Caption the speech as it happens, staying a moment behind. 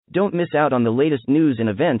Don't miss out on the latest news and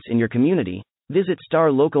events in your community. Visit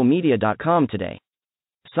starlocalmedia.com today.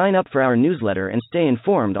 Sign up for our newsletter and stay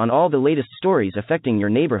informed on all the latest stories affecting your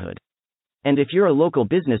neighborhood. And if you're a local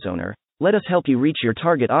business owner, let us help you reach your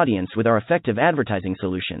target audience with our effective advertising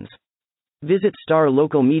solutions. Visit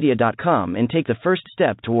starlocalmedia.com and take the first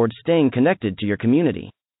step towards staying connected to your community.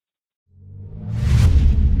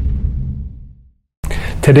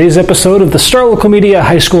 Today's episode of the Star Local Media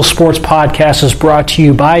High School Sports Podcast is brought to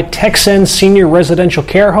you by Texan Senior Residential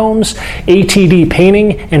Care Homes, ATD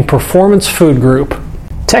Painting, and Performance Food Group.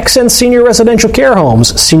 Texan Senior Residential Care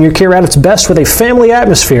Homes, senior care at its best with a family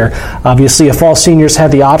atmosphere. Obviously, if all seniors had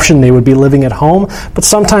the option, they would be living at home, but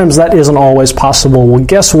sometimes that isn't always possible. Well,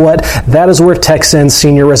 guess what? That is where Texan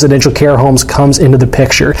Senior Residential Care Homes comes into the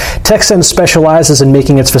picture. Texan specializes in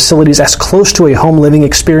making its facilities as close to a home living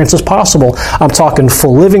experience as possible. I'm talking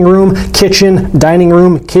full living room, kitchen, dining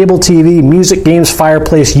room, cable TV, music, games,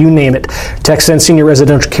 fireplace, you name it. Texan Senior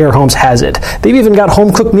Residential Care Homes has it. They've even got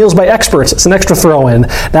home-cooked meals by experts. It's an extra throw-in.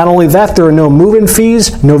 Not only that, there are no move-in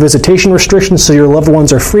fees, no visitation restrictions, so your loved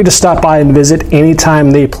ones are free to stop by and visit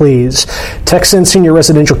anytime they please. Texan Senior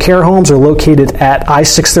Residential Care Homes are located at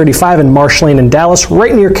I-635 and Marsh Lane in Dallas,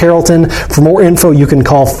 right near Carrollton. For more info, you can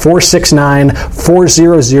call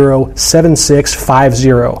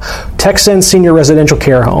 469-400-7650. Texan Senior Residential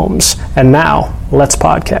Care Homes. And now, let's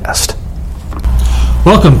podcast.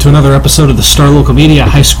 Welcome to another episode of the Star Local Media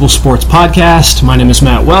High School Sports Podcast. My name is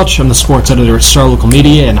Matt Welch. I'm the sports editor at Star Local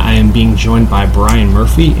Media, and I am being joined by Brian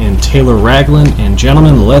Murphy and Taylor Ragland. And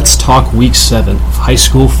gentlemen, let's talk Week 7 of high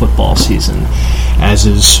school football season. As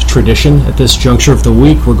is tradition at this juncture of the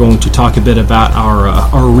week, we're going to talk a bit about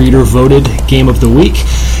our reader-voted game of the week,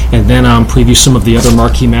 and then preview some of the other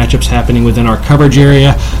marquee matchups happening within our coverage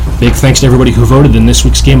area. Big thanks to everybody who voted in this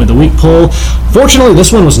week's Game of the Week poll. Fortunately,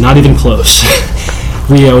 this one was not even close.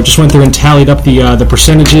 We just went through and tallied up the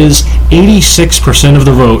percentages. 86% of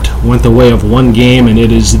the vote went the way of one game, and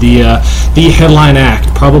it is the headline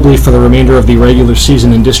act, probably for the remainder of the regular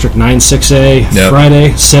season in District 9-6A, yep.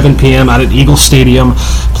 Friday, 7 p.m. out at Eagle Stadium.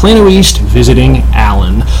 Plano East visiting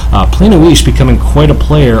Allen. Plano East becoming quite a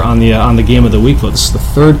player on the Game of the Week vote. This is the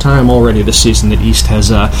third time already this season that East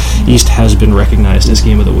has been recognized as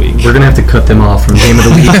Game of the Week. We're going to have to cut them off from Game of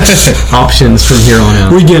the Week options from here on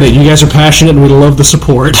out. We get it. You guys are passionate, and we love the support.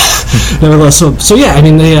 Nevertheless, so yeah, I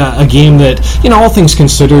mean, a game that, all things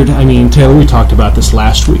considered, I mean, Taylor, we talked about this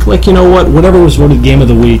last week. Like, you know what? Whatever was voted Game of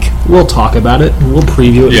the Week, we'll talk about it, and we'll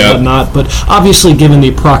preview it and whatnot. But obviously, given the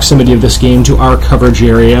proximity of this game to our coverage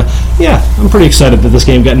area, yeah, I'm pretty excited that this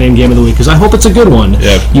game got named Game of the Week, because I hope it's a good one.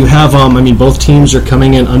 Yep. You have, both teams are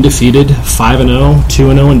coming in undefeated, 5-0,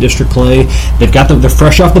 2-0 in district play. They're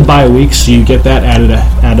fresh off the bye week, so you get that added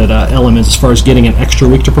element as far as getting an extra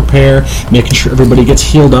week to prepare, making sure everybody gets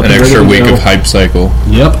healed up. An extra week of hype cycle.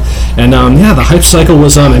 Yep. And the hype cycle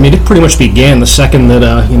was it pretty much began the second that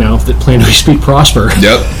that Plano East beat Prosper.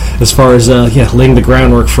 Yep. As far as laying the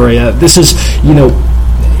groundwork for this is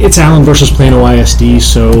it's Allen versus Plano ISD,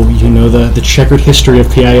 so the checkered history of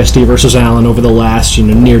PISD versus Allen over the last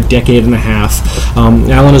near decade and a half.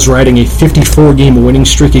 Allen is riding a 54-game winning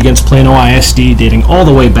streak against Plano ISD dating all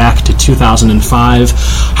the way back to 2005.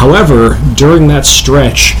 However, during that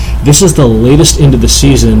stretch, this is the latest into the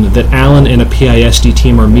season that Allen and a PISD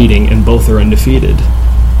team are meeting, and both are undefeated.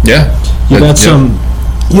 Yeah.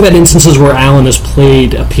 You've had instances where Allen has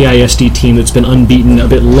played a PISD team that's been unbeaten a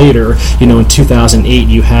bit later. In 2008,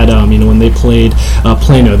 you had, when they played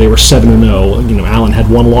Plano, they were 7-0. Allen had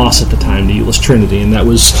one loss at the time to Euless Trinity, and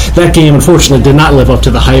that game, unfortunately, did not live up to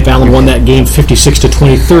the hype. Allen won that game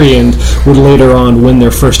 56-23 and would later on win their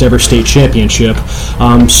first ever state championship.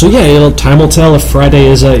 Time will tell if Friday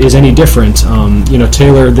is any different.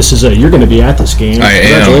 Taylor, this is you're going to be at this game.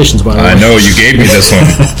 Congratulations, by the way. I know, you gave me this one.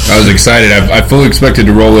 I was excited. I fully expected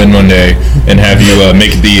to roll in one day and have you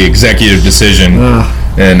make the executive decision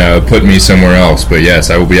and put me somewhere else. But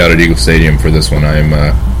yes, I will be out at Eagle Stadium for this one. I am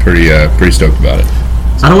pretty stoked about it.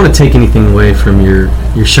 I don't want to take anything away from your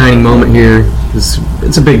shining moment here.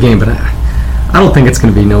 It's a big game, but I don't think it's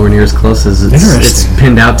going to be nowhere near as close as it's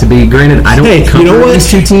pinned out to be. Granted, I don't cover these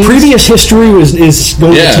two teams. Previous history is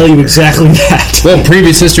going to tell you exactly that. Well,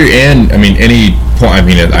 previous history and, any point,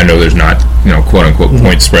 I know there's not, quote-unquote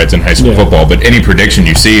point spreads in high school football, but any prediction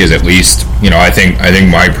you see is at least, I think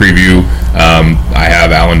my preview, I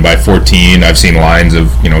have Allen by 14. I've seen lines of,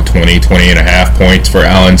 20 and a half points for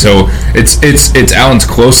Allen. So it's Allen's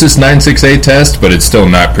closest 9-6-8 test, but it's still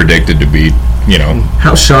not predicted to be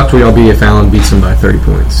How shocked would y'all be if Allen beats them by 30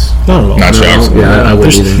 points? Not at all. Not shocked. Yeah, I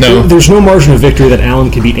wouldn't either. No. There's no margin of victory that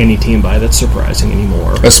Allen can beat any team by that's surprising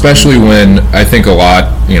anymore. Especially when I think a lot,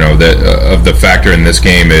 of the factor in this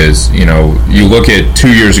game is, you look at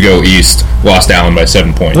 2 years ago, East lost Allen by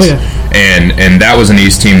 7 points. Oh, yeah. And that was an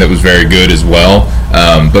East team that was very good as well.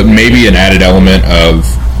 But maybe an added element of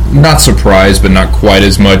not surprise, but not quite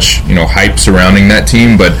as much, hype surrounding that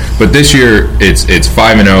team. But this year, it's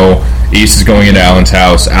 5-0. East is going into Allen's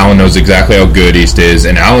house. Allen knows exactly how good East is,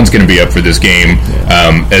 and Allen's going to be up for this game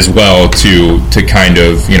as well to kind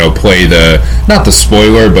of play not the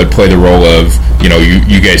spoiler, but play the role of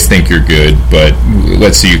you guys think you're good, but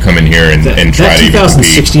let's see you come in here and try to. That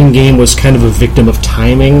 2016 game was kind of a victim of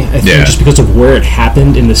timing, I think, just because of where it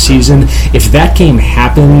happened in the season. If that game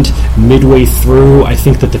happened midway through, I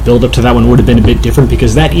think that the build-up to that one would have been a bit different,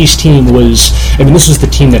 because that East team was, this was the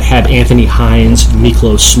team that had Anthony Hines,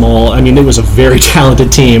 Miklos Small. It was a very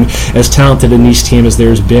talented team, as talented an East team as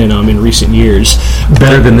there's been in recent years.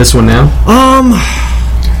 Better than this one now?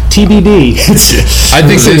 TBD. I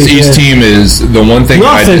think this East team is the one thing.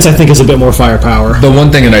 The offense, I think, is a bit more firepower. The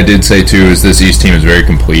one thing that I did say, too, is this East team is very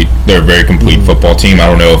complete. They're a very complete football team. I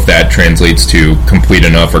don't know if that translates to complete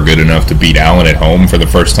enough or good enough to beat Allen at home for the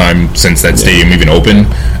first time since that stadium even opened.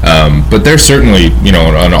 But they're certainly,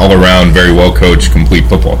 an all-around, very well-coached, complete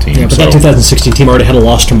football team. Yeah, but that 2016 team already had a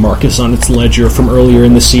loss to Marcus on its ledger from earlier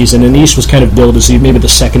in the season, and East was kind of billed as maybe the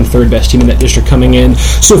second, third best team in that district coming in.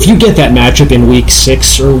 So if you get that matchup in Week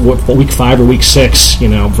 6 or week 5 or week 6,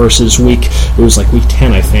 versus week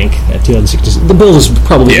 10, I think, at 2016. The build is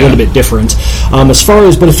probably a little bit different. But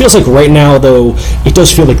it feels like right now, though, it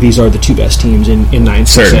does feel like these are the two best teams in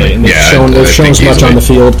 9-6A, and they've shown as much on the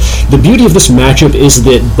field. The beauty of this matchup is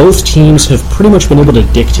that both teams have pretty much been able to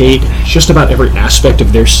dictate just about every aspect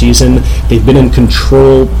of their season. They've been in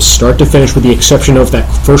control start to finish, with the exception of that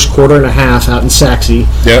first quarter and a half out in Saxe,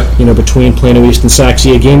 between Plano East and Saxe,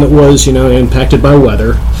 a game that was, impacted by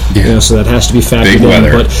weather. So that has to be factored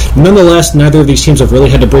in. But nonetheless, neither of these teams have really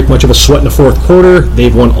had to break much of a sweat in the fourth quarter.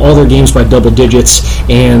 They've won all their games by double digits,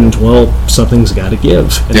 and, something's got to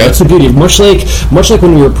give. And that's the beauty. Much like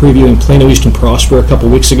when we were previewing Plano East and Prosper a couple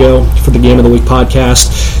weeks ago for the Game of the Week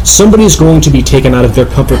podcast, somebody's going to be taken out of their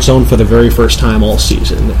comfort zone for the very first time all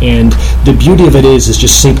season. And the beauty of it is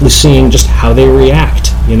just simply seeing just how they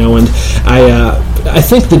react. And I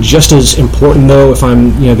think that just as important, though, if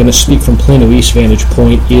I'm going to speak from Plano East vantage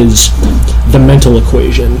point, is the mental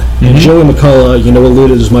equation. And Joey McCullough,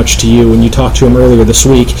 alluded as much to you when you talked to him earlier this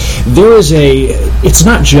week. It's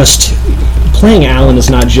not just playing Allen is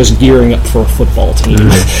not just gearing up for a football team.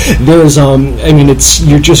 There's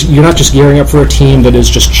you're not just gearing up for a team that is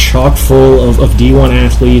just chock full of D1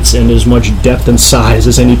 athletes and as much depth and size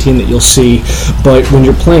as any team that you'll see, but when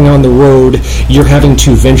you're playing on the road, you're having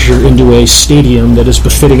to venture into a stadium that is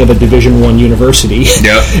befitting of a Division I university,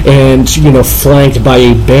 and flanked by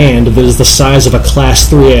a band that is the size of a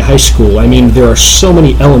Class 3A high school. There are so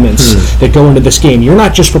many elements that go into this game. You're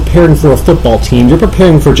not just preparing for a football team, you're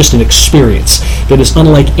preparing for just an experience that is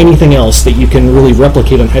unlike anything else that you can really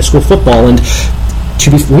replicate in high school football. And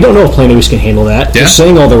we don't know if Plano East can handle that. They're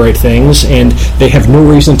saying all the right things, and they have no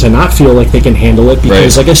reason to not feel like they can handle it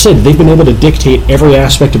because, like I said, they've been able to dictate every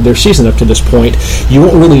aspect of their season up to this point. You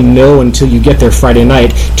won't really know until you get there Friday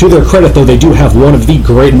night. To their credit, though, they do have one of the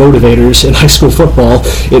great motivators in high school football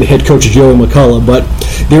in head coach Joey McCullough. But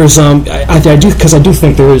there's, I do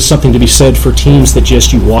think there is something to be said for teams that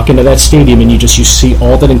just you walk into that stadium and you see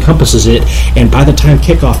all that encompasses it, and by the time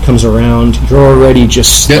kickoff comes around, you're already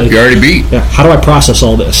just you're already beat. How do I process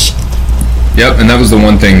all this? Yep, and that was the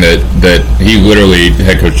one thing that he literally,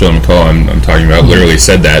 head coach Joey McCullough, I'm talking about, literally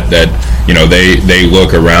said that they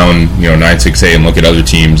look around 9-6A and look at other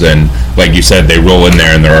teams, and like you said, they roll in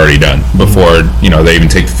there and they're already done before they even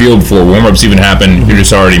take the field, before warm-ups even happen. You're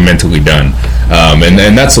just already mentally done,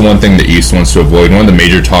 and that's the one thing that East wants to avoid. One of the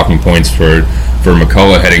major talking points for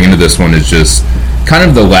McCullough heading into this one is just kind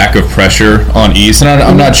of the lack of pressure on East, and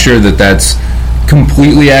I'm not sure that that's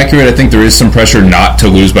completely accurate. I think there is some pressure not to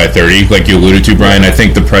lose by 30, like you alluded to, Brian. I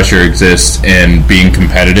think the pressure exists in being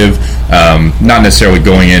competitive, not necessarily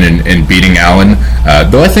going in and beating Allen,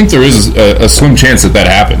 though I think there is a slim chance that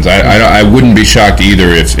happens. I wouldn't be shocked either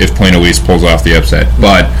if Plano East pulls off the upset,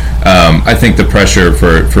 but I think the pressure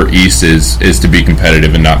for East is to be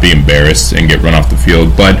competitive and not be embarrassed and get run off the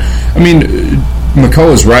field. But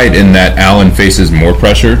McCullough's right in that Allen faces more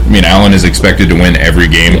pressure. I mean, Allen is expected to win every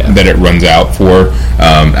game that it runs out for.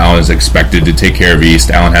 Allen is expected to take care of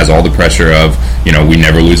East. Allen has all the pressure of, we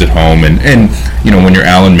never lose at home. And when you're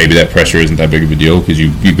Allen, maybe that pressure isn't that big of a deal because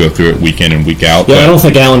you go through it week in and week out. Yeah, I don't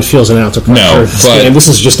think Allen feels an ounce of pressure. No, and this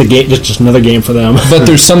is just a game, just another game for them. But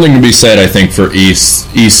there's something to be said, I think, for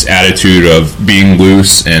East's attitude of being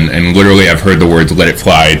loose and literally I've heard the words "let it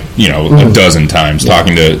fly," a dozen times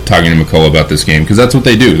talking to McCullough about this game, because that's what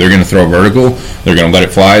they do. They're going to throw vertical, they're going to let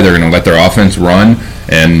it fly, they're going to let their offense run,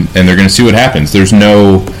 and they're going to see what happens. There's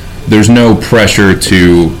no pressure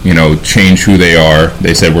to change who they are.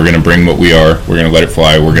 They said we're going to bring what we are, we're going to let it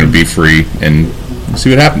fly, we're going to be free, and see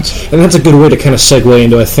what happens. And that's a good way to kind of segue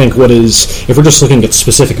into, I think, what is, if we're just looking at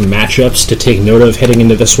specific matchups to take note of heading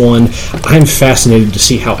into this one, I'm fascinated to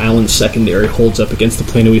see how Allen's secondary holds up against the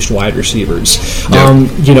Plano East wide receivers.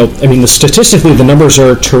 Statistically, the numbers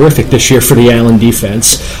are terrific this year for the Allen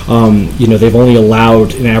defense. They've only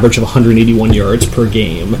allowed an average of 181 yards per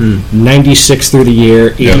game, 96 through the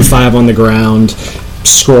year, 85 on the ground.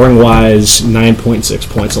 Scoring-wise, 9.6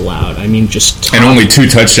 points allowed. I mean, just top. And only 2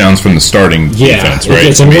 touchdowns from the starting defense,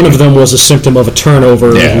 right? And one of them was a symptom of a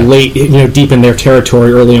turnover late, deep in their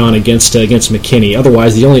territory early on against McKinney.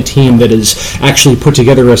 Otherwise, the only team that has actually put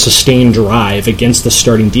together a sustained drive against the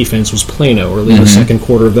starting defense was Plano early in the second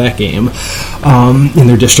quarter of that game in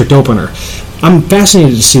their district opener. I'm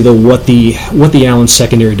fascinated to see, though, what the Allen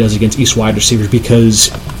secondary does against East wide receivers, because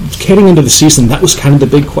heading into the season, that was kind of the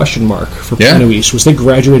big question mark for Plano East, was they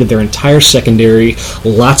graduated their entire secondary,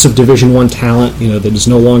 lots of Division I talent, that is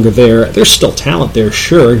no longer there. There's still talent there,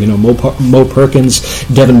 sure, Mo Perkins,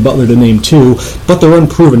 Devin Butler to name 2, but they're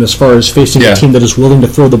unproven as far as facing a team that is willing to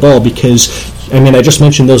throw the ball, because I just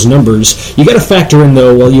mentioned those numbers. You got to factor in,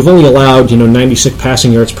 though, you've only allowed, 96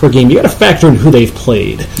 passing yards per game. You got to factor in who they've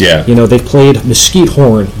played. Yeah. They've played Mesquite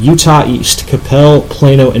Horn, Utah East, Capel,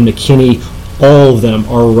 Plano, and McKinney. All of them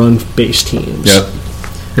are run-based teams.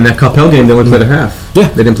 Yep. In that Capel game, they only played a half. Yeah.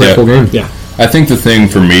 They didn't play a full game. Yeah. I think the thing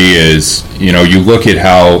for me is, you look at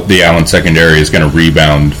how the Allen secondary is going to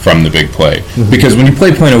rebound from the big play. Because when you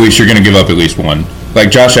play Plano East, you're going to give up at least one. Like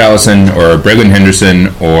Josh Allison or Braylon Henderson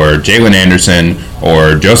or Jalen Anderson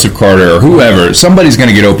or Joseph Carter or whoever, somebody's going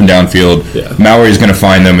to get open downfield. Yeah. Mallory's going to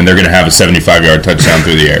find them, and they're going to have a 75-yard touchdown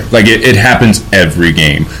through the air. Like, it happens every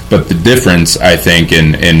game. But the difference, I think,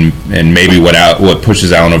 and maybe what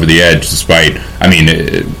pushes Allen over the edge, despite,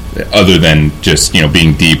 other than just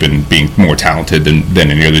being deep and being more talented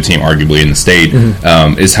than any other team, arguably in the state,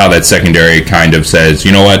 is how that secondary kind of says,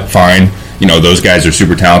 you know what, fine. Those guys are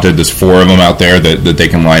super talented. There's 4 of them out there that they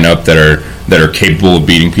can line up that are capable of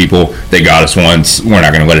beating people. They got us once. We're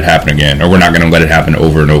not going to let it happen again, or we're not going to let it happen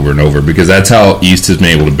over and over and over, because that's how East has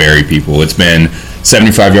been able to bury people. It's been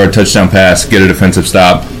 75-yard touchdown pass, get a defensive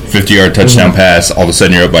stop, 50-yard touchdown pass, all of a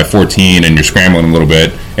sudden you're up by 14 and you're scrambling a little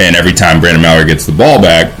bit, and every time Brandon Mallory gets the ball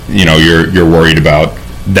back, you're worried about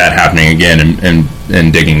that happening again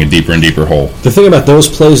and digging a deeper and deeper hole. The thing about those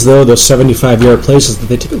plays, though, those 75-yard plays, is that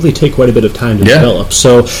they typically take quite a bit of time to develop.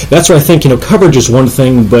 So that's where I think, coverage is one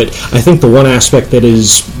thing, but I think the one aspect that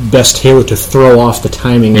is best tailored to throw off the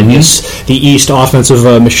timing of the East offensive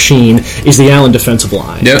machine is the Allen defensive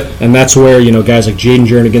line. Yep. And that's where, guys like Jaden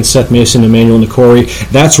Jernigan, Seth Mason, Emmanuel Nikori,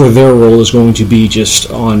 that's where their role is going to be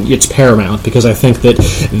it's paramount, because I think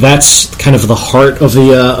that's kind of the heart of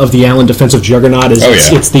the Allen defensive juggernaut.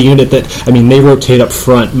 It's the unit that, they rotate up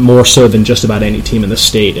front more so than just about any team in the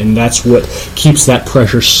state, and that's what keeps that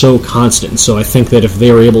pressure so constant. So I think that if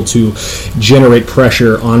they are able to generate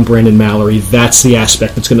pressure on Brandon Mallory, that's the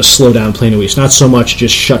aspect that's going to slow down Plano East. Not so much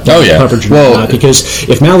just shut down the coverage and whatnot, because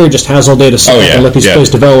if Mallory just has all day to sit and let these plays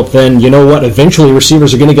develop, then you know what? Eventually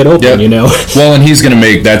receivers are going to get open, Well, and he's going to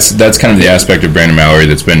make, that's kind of the aspect of Brandon Mallory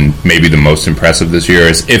that's been maybe the most impressive this year,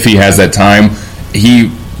 is if he has that time,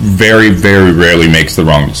 he very, very rarely makes the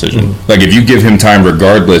wrong decision. Like, if you give him time,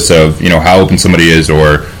 regardless of how open somebody is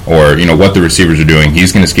or what the receivers are doing,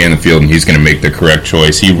 he's going to scan the field and he's going to make the correct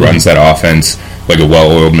choice. He runs that offense like a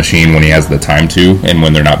well-oiled machine when he has the time to, and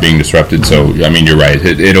when they're not being disrupted. So you're right.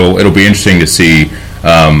 It'll be interesting to see,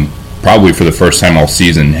 probably for the first time all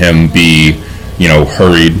season, him be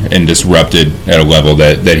hurried and disrupted at a level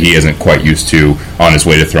that he isn't quite used to on his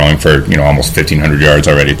way to throwing for, almost 1,500 yards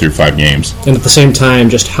already through 5 games. And at the same time,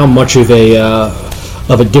 just how much of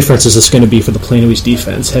of a difference is this going to be for the Plano East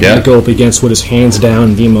defense, having to go up against what is hands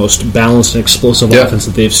down the most balanced and explosive offense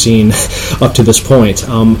that they've seen up to this point.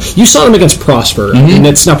 You saw them against Prosper, and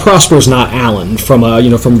Prosper is not Allen from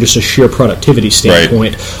from just a sheer productivity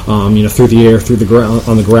standpoint, through the air, through the ground,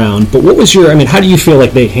 on the ground. But what was how do you feel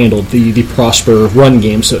like they handled the Prosper run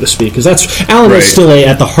game, so to speak? Because that's Allen is still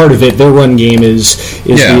at the heart of it. Their run game is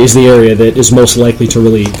the area that is most likely to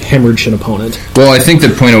really hemorrhage an opponent. Well, I think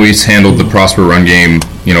that Plano East handled the Prosper run game,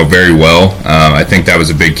 very well. I think that was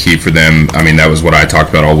a big key for them. I mean, that was what I talked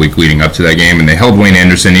about all week leading up to that game. And they held Wayne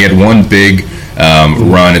Anderson. He had one big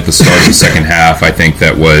run at the start of the second half. I think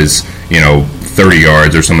that was, 30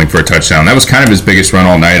 yards or something for a touchdown. That was kind of his biggest run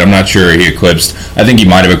all night. I'm not sure he eclipsed. I think he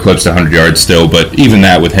might have eclipsed 100 yards still, but even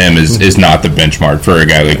that with him is not the benchmark for a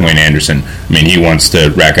guy like Wayne Anderson. I mean, he wants to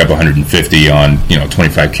rack up 150 on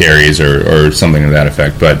 25 carries or something to that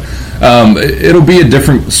effect. But it'll be a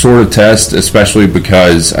different sort of test, especially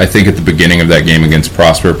because I think at the beginning of that game against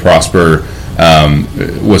Prosper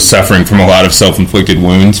was suffering from a lot of self-inflicted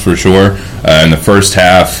wounds for sure. In the first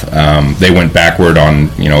half, they went backward on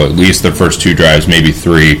at least their first 2 drives, maybe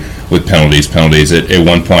 3, with penalties. At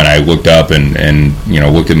one point, I looked up and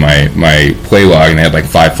looked at my play log, and they had like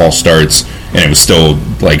 5 false starts, and it was still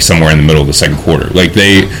like somewhere in the middle of the second quarter. Like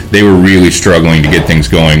they were really struggling to get things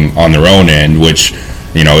going on their own end, which.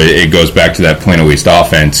 It goes back to that Plano East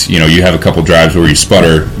offense. You have a couple drives where you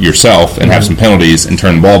sputter yourself and have some penalties and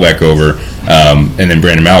turn the ball back over, and then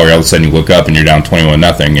Brandon Mallory, all of a sudden you look up and you're down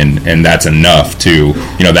 21-0, and that's enough to,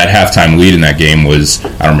 that halftime lead in that game was,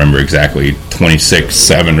 I don't remember exactly,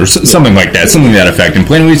 26-7 or something like that, something to that effect. And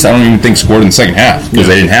Plano East, I don't even think scored in the second half because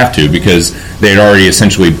they didn't have to, because they had already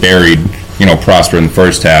essentially buried Prosper in the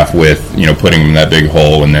first half with, putting them in that big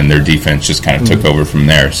hole, and then their defense just kind of took over from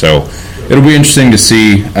there. So it'll be interesting to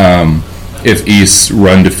see if East's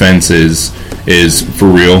run defense is for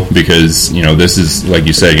real, because this is, like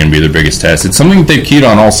you said, going to be their biggest test. It's something that they've keyed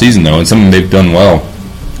on all season, though, and something they've done well.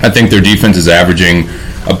 I think their defense is averaging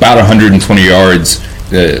about 120 yards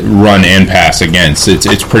run and pass against.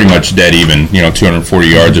 It's pretty much dead even, 240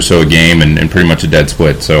 yards or so a game, and pretty much a dead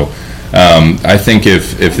split. So I think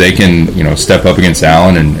if they can step up against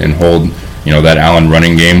Allen and hold that Allen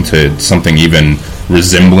running game to something even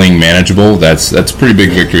resembling manageable, that's a pretty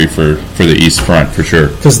big victory for the East front for sure.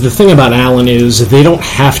 Because the thing about Allen is they don't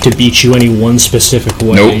have to beat you any one specific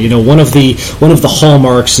way. Nope. One of the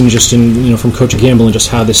hallmarks and just from Coach Gamble and just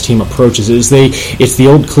how this team approaches it is it's the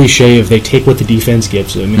old cliche of they take what the defense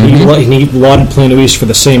gives them. And he lauded Plano East for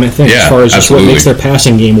the same thing as far as just what makes their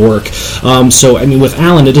passing game work. So with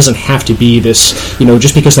Allen, it doesn't have to be this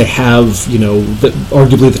just because they have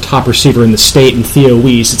arguably the top receiver in the state and Theo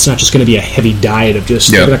Weiss, it's not just going to be a heavy diet of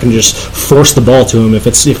just they're not going to just force the ball to him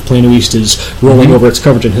if Plano East is rolling over its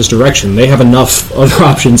coverage in his direction. They have enough other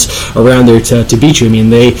options around there to beat you. I mean,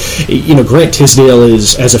 Grant Tisdale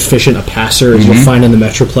is as efficient a passer as you'll find in the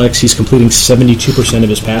Metroplex. He's completing 72% of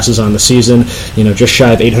his passes on the season, just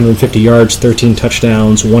shy of 850 yards, 13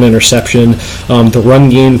 touchdowns, 1 interception. The run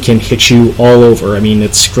game can hit you all over. I mean,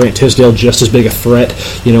 it's Grant Tisdale just as big a threat,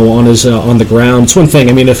 on the ground. It's one thing.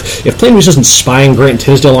 I mean, if Plano East isn't spying Grant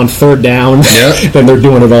Tisdale on third down, then they're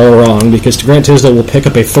doing it all wrong, because Grant Tisdale will pick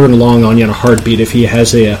up a 3rd and long on you in a heartbeat if he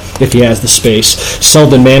has the space.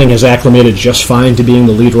 Selden Manning has acclimated just fine to being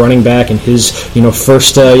the lead running back in his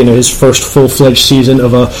first full-fledged season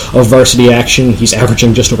of varsity action. He's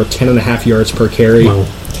averaging just over 10.5 yards per carry. Wow.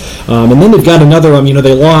 And then they've got another.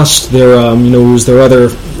 They lost their. It was their other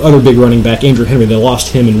big running back, Andrew Henry. They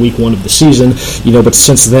lost him in week 1 of the season. But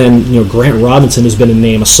since then, Grant Robinson has been a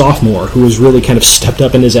name, a sophomore, who has really kind of stepped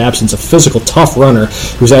up in his absence. A physical, tough runner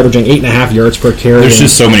who's averaging 8.5 yards per carry. There's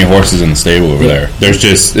just so many horses in the stable over there. There's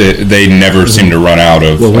just they never seem to run out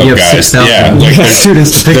of guys.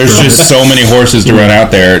 There's just so many horses to run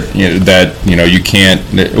out there that you can't.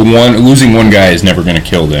 Losing one guy is never going to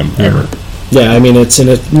kill them ever. Yeah, I mean, it's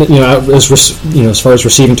as far as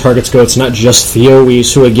receiving targets go, it's not just Theo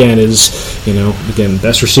Weiss, who again is,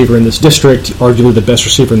 best receiver in this district, arguably the best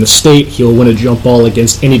receiver in the state. He'll win a jump ball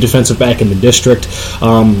against any defensive back in the district.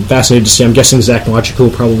 Fascinated to see. I'm guessing Zach Logical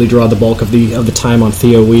will probably draw the bulk of the time on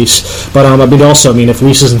Theo Weiss. But if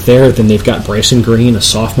Weiss isn't there, then they've got Bryson Green, a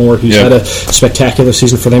sophomore, who's had a spectacular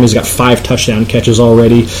season for them. He's got 5 touchdown catches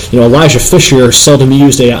already. Elijah Fisher seldom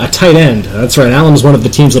used a tight end. That's right. Allen is one of the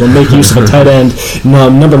teams that'll make use of a tight end,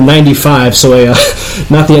 number 95, so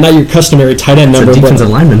not your customary tight end number. It's a defensive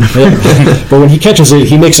lineman. But when he catches it,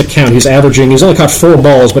 he makes it count. He's only caught 4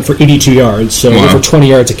 balls, but for 82 yards, so over 20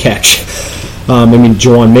 yards a catch.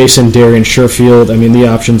 Jawan Mason, Darian Sherfield, the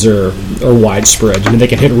options are widespread. They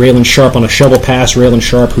can hit Raylan Sharp on a shovel pass. Raylan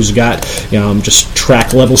Sharp, who's got just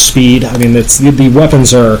track level speed. The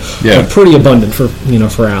weapons are pretty abundant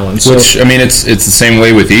for Allen. So, which, it's the same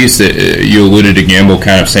way with East. You alluded to Gamble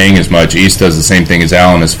kind of saying as much. East does the same thing as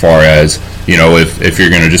Allen as far as, if you're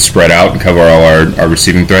going to just spread out and cover all our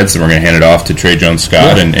receiving threats, then we're going to hand it off to Trey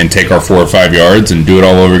Jones-Scott and take our 4 or 5 yards and do it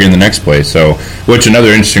all over again the next play. So, which another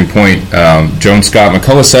interesting point, Jones-Scott,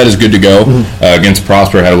 McCullough said is good to go against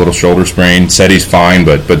Prosper, had a little shoulder sprain, said he's fine,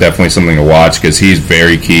 but definitely something to watch because he's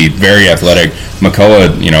very key, very athletic.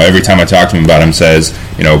 McCullough, every time I talk to him about him, says,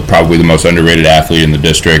 probably the most underrated athlete in the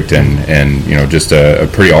district and just a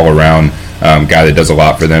pretty all-around guy that does a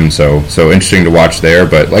lot for them, so interesting to watch there.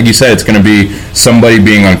 But like you said, it's going to be somebody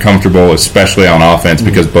being uncomfortable, especially on offense,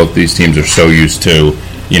 because both these teams are so used to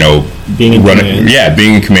being in command. Yeah,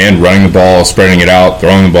 being in command, running the ball, spreading it out,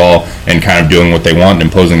 throwing the ball, and kind of doing what they want and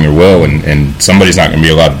imposing their will, and somebody's not going to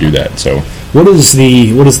be allowed to do that. So what is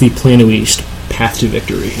the Plano East path to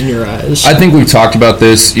victory in your eyes? I think we've talked about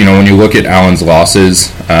this. When you look at Allen's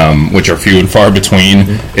losses, which are few and far between,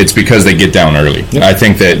 it's because they get down early. Yep. I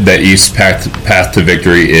think that East's path to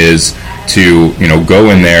victory is to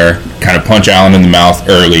go in there, kind of punch Allen in the mouth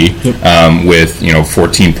early with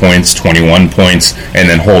 14 points, 21 points, and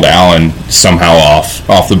then hold Allen somehow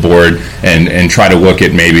off the board and try to look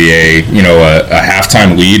at maybe a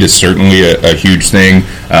halftime lead is certainly a huge thing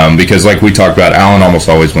because like we talked about, Allen almost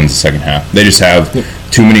always wins the second half. They just have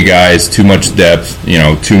too many guys, too much depth,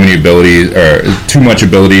 too much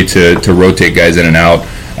ability to rotate guys in and out.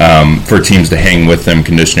 For teams to hang with them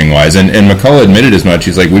conditioning-wise. And McCullough admitted as much.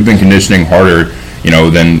 He's like, we've been conditioning harder,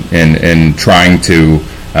 than in trying to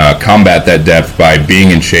combat that depth by being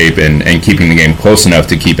in shape and keeping the game close enough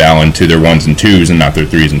to keep Allen to their 1s and 2s and not their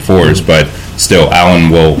 3s and 4s. But still, Allen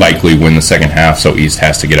will likely win the second half, so East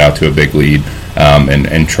has to get out to a big lead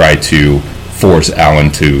and try to force Allen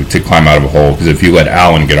to climb out of a hole. Because if you let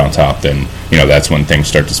Allen get on top, then that's when things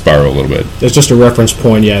start to spiral a little bit. There's just a reference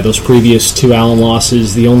point, those previous 2 Allen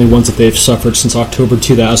losses, the only ones that they've suffered since October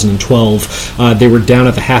 2012, they were down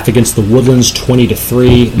at the half against the Woodlands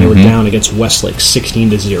 20-3, and they were down against Westlake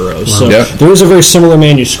 16-0. Wow. So there is a very similar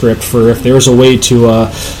manuscript for if there is a way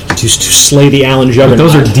to slay the Allen juggernaut. But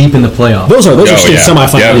those are deep in the playoffs. Those are state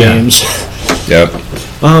semifinal games. Yep.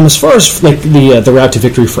 As far as the route to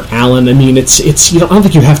victory for Allen, it's I don't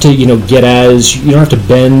think you have to you don't have to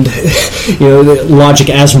bend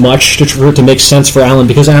logic as much to make sense for Allen,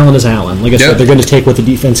 because Allen is Allen. Like I said, they're going to take what the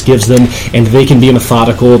defense gives them, and they can be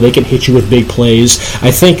methodical. They can hit you with big plays.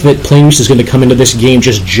 I think that Plain East is going to come into this game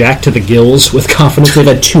just jacked to the gills with confidence. They've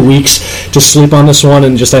had 2 weeks to sleep on this one,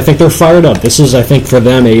 and I think they're fired up. This is, I think, for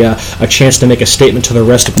them a chance to make a statement to the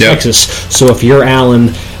rest of Texas. So if you're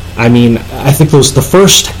Allen, I think the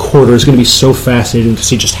first quarter is going to be so fascinating to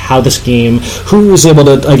see just how this game, who is able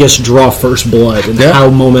to, draw first blood, and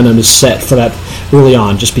how momentum is set for that early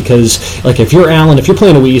on. Just because, if you're Allen, if you're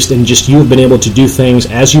playing East and just you have been able to do things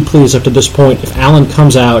as you please up to this point, if Allen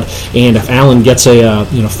comes out and if Allen gets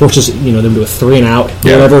forces them to a 3-and-out,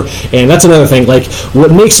 whatever, and that's another thing.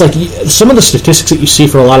 What makes some of the statistics that you see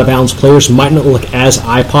for a lot of Allen's players might not look as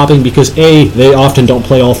eye-popping because A, they often don't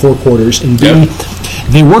play all 4 quarters, and B,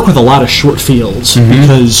 they work with a lot of short fields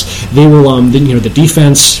because they will, the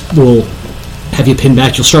defense will have you pinned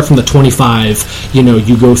back. You'll start from the 25. You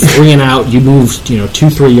go 3-and-out. You move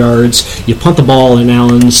 2-3 yards. You punt the ball, and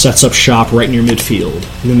Allen sets up shop right in your midfield.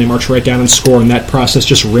 And then they march right down and score, and that process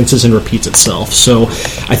just rinses and repeats itself. So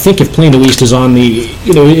I think if Plano East is on the,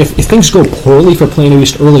 if things go poorly for Plano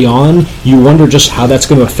East early on, you wonder just how that's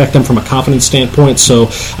going to affect them from a confidence standpoint. So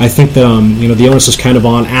I think that the onus is kind of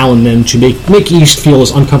on Allen then to make East feel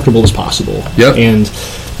as uncomfortable as possible. Yep. And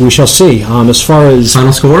we shall see. As far as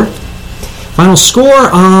final score. Final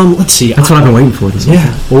score, let's see. That's what I've been waiting for.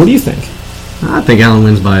 Yeah. Well, what do you think? I think Allen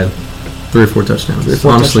wins by 3 or 4 touchdowns.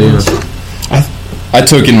 Honestly, I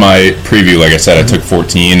took in my preview, like I said, I took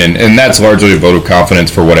 14, and that's largely a vote of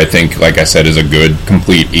confidence for what I think, like I said, is a good,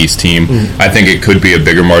 complete East team. I think it could be a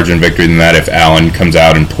bigger margin victory than that if Allen comes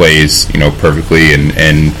out and plays, perfectly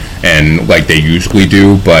and like they usually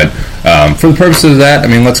do. But for the purposes of that,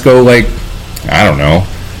 let's go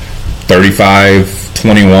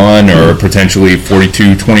 35-21 or potentially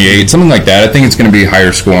 42-28, something like that. I think it's going to be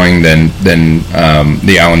higher scoring than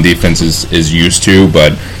the Allen defense is used to,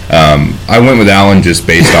 but I went with Allen just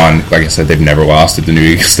based on, like I said, they've never lost at the New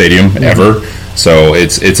Eagle Stadium ever, so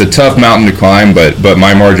it's a tough mountain to climb, but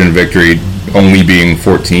my margin of victory only being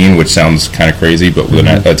 14, which sounds kind of crazy, but with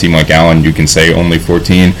a team like Allen, you can say only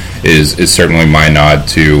 14 is certainly my nod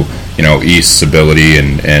to East's ability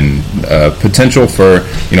and potential for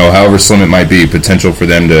however slim it might be, potential for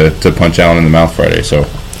them to punch Allen in the mouth Friday. So.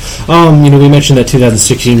 We mentioned that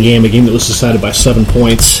 2016 game, a game that was decided by 7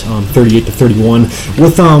 points, 38-31.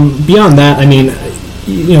 With beyond that, I mean,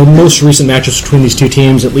 most recent matchups between these two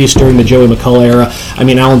teams, at least during the Joey McCullough era, I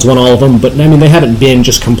mean, Allen's won all of them, but I mean, they haven't been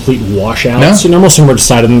just complete washouts. No. Most of them were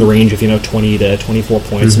decided in the range of 20 to 24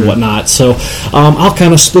 points and whatnot. So I'll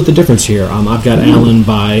kind of split the difference here. I've got Allen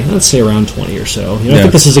by, let's say, around 20 or so. I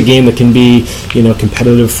think this is a game that can be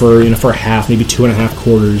competitive for a half, maybe 2.5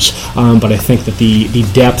 quarters. But I think that the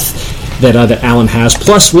depth that Allen has,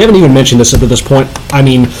 plus we haven't even mentioned this up to this point. I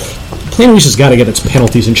mean, Plano East has got to get its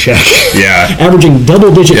penalties in check. Yeah, averaging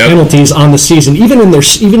double-digit penalties on the season. Even in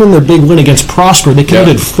their big win against Prosper, they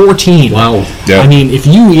committed 14. Wow. Yep. I mean, if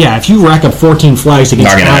you rack up 14 flags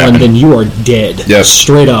against Allen, then you are dead. Yep.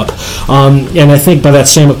 Straight up. And I think by that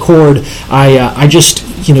same accord, I just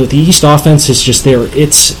the East offense is just there.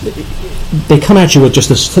 They come at you with just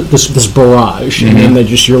this barrage, and then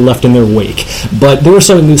you're left in their wake. But there was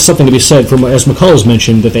something to be said, from as McCullough's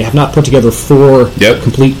mentioned, that they have not put together 4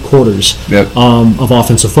 complete quarters of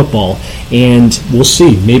offensive football, and we'll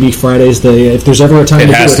see. Maybe Friday's if there's ever a time to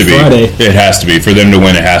do it, Friday. It has to be for them to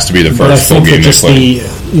win. It has to be the first full game they play.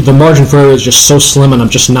 The margin for error is just so slim, and I'm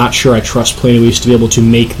just not sure I trust Plano East to be able to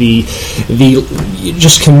make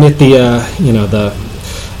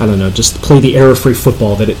just play the error-free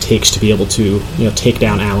football that it takes to be able to, take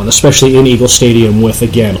down Allen, especially in Eagle Stadium with,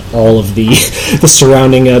 again, all of the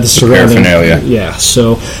surrounding paraphernalia. Yeah.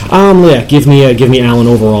 So, give me Allen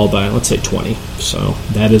overall by, let's say, 20. So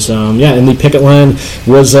that is, and the picket line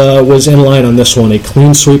was in line on this one. A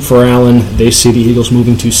clean sweep for Allen. They see the Eagles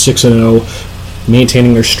moving to 6-0.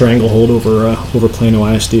 Maintaining their stranglehold over Plano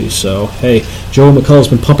ISD. So, hey, Joey McCullough's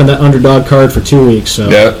been pumping that underdog card for 2 weeks. So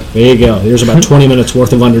there you go. There's about 20 minutes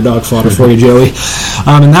worth of underdog fodder for you, Joey.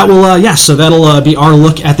 And that will, so that'll be our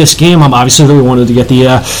look at this game. Obviously, we wanted to get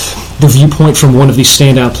the viewpoint from one of these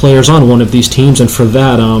standout players on one of these teams, and for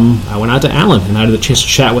that, I went out to Allen, and I had the chance to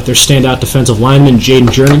chat with their standout defensive lineman, Jaden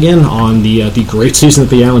Jernigan, on the great season that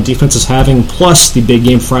the Allen defense is having, plus the big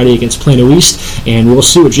game Friday against Plano East, and we'll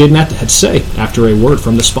see what Jaden had to say after a word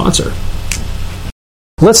from the sponsor.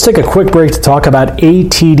 Let's take a quick break to talk about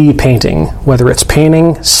ATD Painting. Whether it's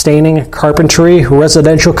painting, staining, carpentry,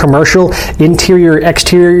 residential, commercial, interior,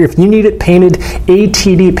 exterior, if you need it painted,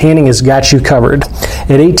 ATD Painting has got you covered.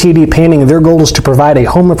 At ATD Painting, their goal is to provide a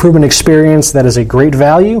home improvement experience that is a great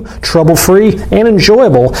value, trouble-free, and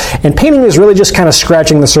enjoyable. And painting is really just kind of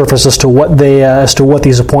scratching the surface as to what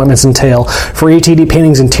these appointments entail. For ATD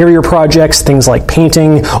Painting's interior projects, things like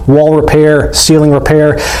painting, wall repair, ceiling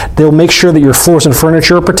repair, they'll make sure that your floors and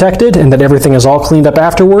furniture are protected and that everything is all cleaned up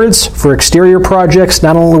afterwards. For exterior projects,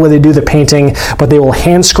 not only will they do the painting, but they will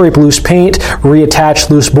hand scrape loose paint, reattach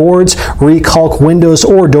loose boards, recalc windows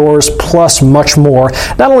or doors, plus much more.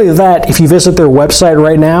 Not only that, if you visit their website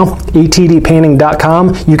right now,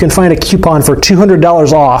 atdpainting.com, you can find a coupon for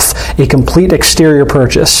 $200 off a complete exterior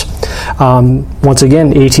purchase. Once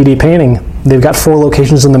again, ATD Painting. They've got 4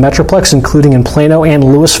 locations in the Metroplex, including in Plano and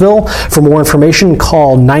Louisville. For more information,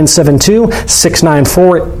 call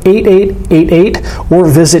 972-694-8888 or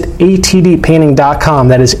visit atdpainting.com.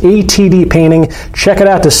 That is ATD Painting. Check it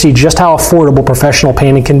out to see just how affordable professional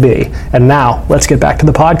painting can be. And now, let's get back to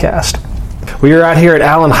the podcast. We are out here at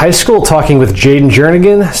Allen High School talking with Jaden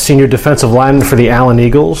Jernigan, senior defensive lineman for the Allen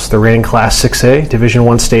Eagles, the reigning Class 6A Division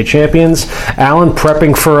I state champions. Allen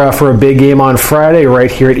prepping for a big game on Friday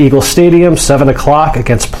right here at Eagle Stadium, 7 o'clock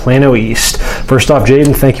against Plano East. First off,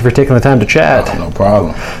 Jaden, thank you for taking the time to chat. Oh, no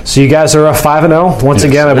problem. So you guys are 5-0. Once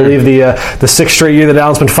again, I believe the 6th straight year that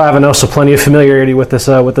Allen's been 5-0, so plenty of familiarity with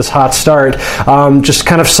this hot start. Just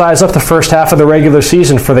kind of size up the first half of the regular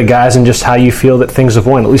season for the guys and just how you feel that things have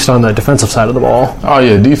went, at least on the defensive side of the ball. Oh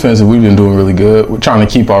yeah, defensive, we've been doing really good. We're trying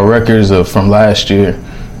to keep our records from last year.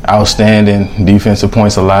 Outstanding defensive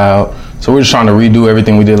points allowed. So we're just trying to redo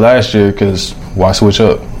everything we did last year, because why switch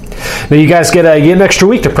up? Now you guys get an extra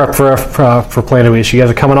week to prep for Plano East. You guys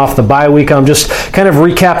are coming off the bye week. Just kind of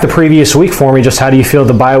recap the previous week for me. Just how do you feel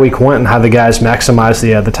the bye week went and how the guys maximized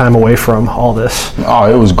the time away from all this?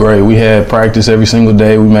 Oh, it was great. We had practice every single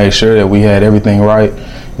day. We made sure that we had everything right.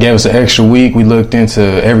 Gave us an extra week. We looked into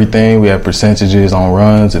everything. We had percentages on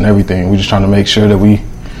runs and everything. We're just trying to make sure that we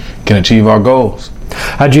can achieve our goals.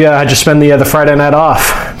 How'd you spend the Friday night off?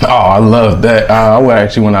 Oh, I loved that. I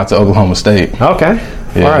actually went out to Oklahoma State. Okay.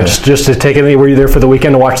 Yeah. All right, just to take it. Were you there for the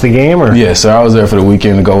weekend to watch the game, or? Yes, sir. I was there for the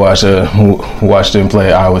weekend to go watch them play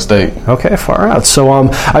at Iowa State. Okay, far out. So,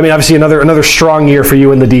 obviously another strong year for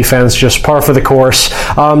you in the defense, just par for the course.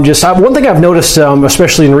 One thing I've noticed,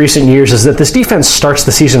 especially in recent years, is that this defense starts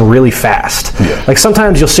the season really fast. Yeah. Like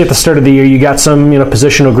sometimes you'll see at the start of the year, you got some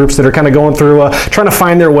positional groups that are kind of going through, trying to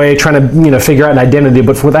find their way, trying to figure out an identity.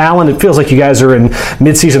 But with Allen, it feels like you guys are in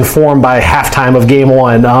midseason form by halftime of game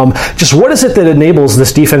one. Just what is it that enables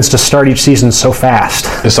this defense to start each season so fast?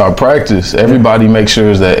 It's our practice. Everybody makes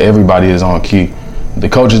sure that everybody is on key. The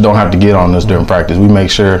coaches don't have to get on us during practice. We make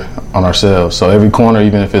sure on ourselves. So every corner,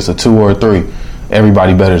 even if it's a 2 or a 3,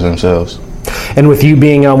 everybody betters themselves. And with you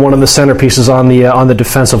being one of the centerpieces on the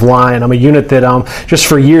defensive line, I'm a unit that just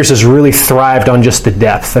for years has really thrived on just the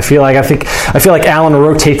depth. I feel like Allen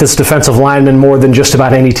rotates this defensive lineman more than just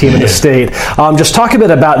about any team in the state. Just talk a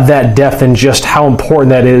bit about that depth and just how important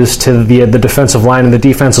that is to the defensive line and the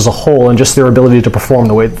defense as a whole, and just their ability to perform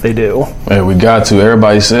the way that they do. Yeah, we got to.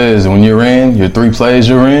 Everybody says when you're in, your 3 plays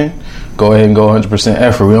you're in, go ahead and go 100%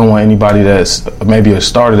 effort. We don't want anybody that's maybe a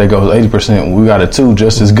starter that goes 80%. We got a 2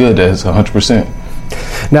 just as good as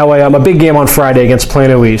 100%. Now, a big game on Friday against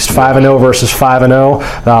Plano East, 5-0 versus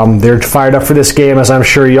 5-0. They're fired up for this game, as I'm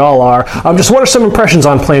sure y'all are. Just what are some impressions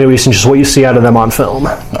on Plano East and just what you see out of them on film?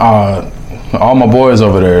 All my boys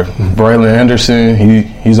over there, Braylon Anderson,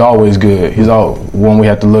 he's always good. He's one we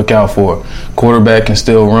have to look out for. Quarterback can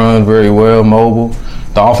still run very well, mobile.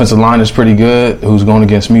 The offensive line is pretty good. Who's going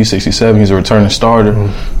against me, 67. He's a returning starter.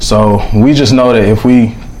 Mm-hmm. So we just know that if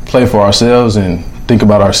we play for ourselves and think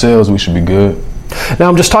about ourselves, we should be good.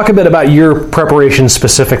 Now, just talk a bit about your preparation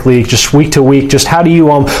specifically, just week to week. Just how do you,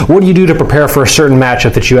 what do you do to prepare for a certain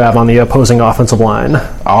matchup that you have on the opposing offensive line?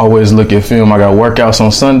 I always look at film. I got workouts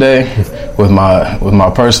on Sunday with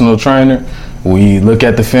my personal trainer. We look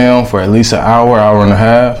at the film for at least an hour and a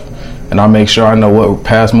half. And I make sure I know what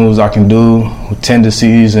pass moves I can do,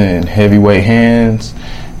 tendencies and heavyweight hands.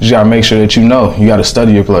 You just got to make sure that you got to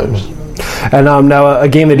study your players. And now a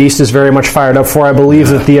game that East is very much fired up for. I believe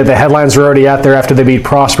that the headlines are already out there after they beat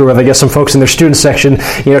Prosper, with I guess some folks in their student section,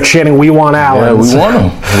 chanting, "We want Allen." Yeah, we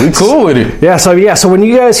want them. We cool with it. Yeah. So when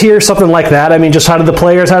you guys hear something like that, I mean, just how do the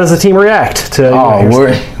players, how does the team react to?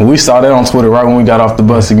 We saw that on Twitter right when we got off the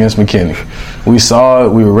bus against McKinney. We saw it.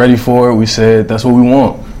 We were ready for it. We said that's what we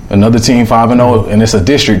want. Another team 5-0, and it's a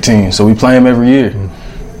district team, so we play them every year.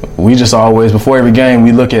 We just always, before every game,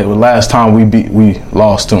 we look at the last time we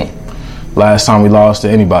lost to them. Last time we lost to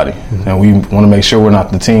anybody, and we want to make sure we're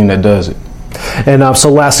not the team that does it. And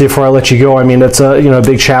so lastly, before I let you go, I mean, it's a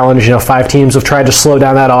big challenge. 5 teams have tried to slow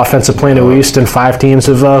down that offense at Plano East, and 5 teams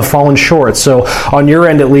have fallen short. So on your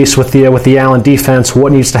end, at least with the Allen defense,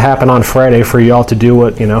 what needs to happen on Friday for y'all to do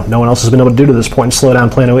what no one else has been able to do to this point, slow down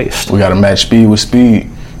Plano East? We got to match speed with speed.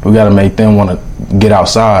 We got to make them want to get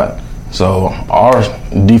outside. So our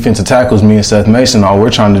defensive tackles, me and Seth Mason, all we're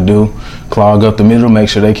trying to do, clog up the middle, make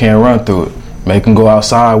sure they can't run through it. Make them go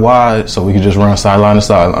outside wide so we can just run sideline to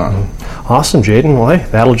sideline. Awesome, Jaden. Well, hey,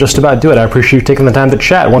 that'll just about do it. I appreciate you taking the time to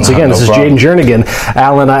chat. Once again, this is Jaden Jernigan,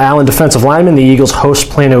 Allen defensive lineman. The Eagles host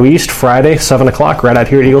Plano East Friday, 7 o'clock, right out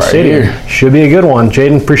here at Eagle Stadium. Here. Should be a good one.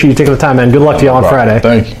 Jaden, appreciate you taking the time, man. Good luck to you all on Friday.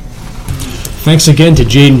 Thank you. Thanks again to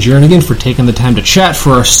Jaden Jernigan for taking the time to chat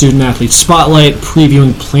for our Student Athlete Spotlight,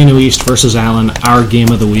 previewing Plano East versus Allen, our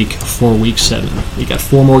game of the week for Week 7. We got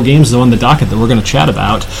 4 more games, though, on the docket that we're going to chat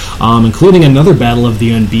about, including another battle of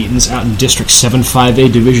the unbeatens out in District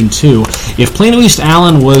 7-5A Division 2. If Plano East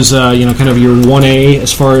Allen was, kind of your 1A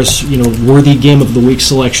as far as, worthy game of the week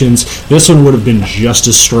selections, this one would have been just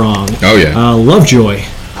as strong. Oh, yeah. Lovejoy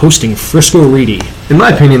hosting Frisco Reedy. In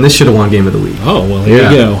my opinion, this should have won game of the week. Oh, well, here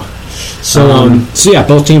you go. So yeah,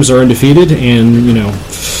 both teams are undefeated, and we're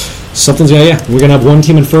gonna have one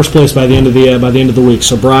team in first place by the end of the week.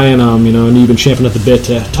 So Brian, I know you've been champing at the bit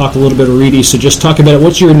to talk a little bit of Reedy. So just talk about it.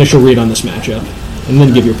 What's your initial read on this matchup, and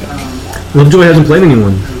then give your pick. Lovejoy hasn't played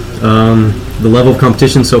anyone. The level of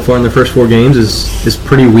competition so far in their first 4 games is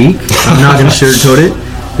pretty weak. I'm not gonna sugarcoat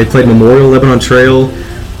it. They played Memorial, Lebanon Trail.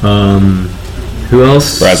 Who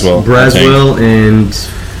else? Braswell and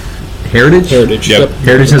Heritage, yep.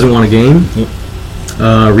 Heritage hasn't won a game.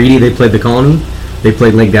 Yep. Reedy, they played the Colony. They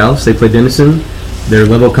played Lake Dallas. They played Denison. Their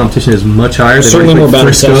level of competition is much higher. Certainly more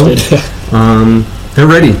battle tested. They're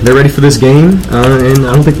ready. They're ready for this game, and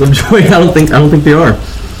I don't think Lovejoy. I don't think they are.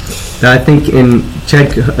 I think in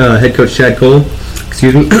head coach Chad Cole,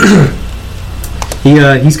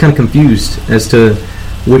 he's kind of confused as to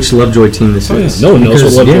which Lovejoy team this is. No one knows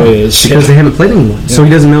what Lovejoy is because they haven't played anyone, so he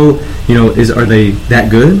doesn't know. Are they that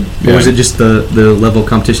good, or is it just the level of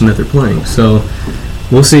competition that they're playing? So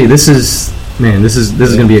we'll see. This is Man, this is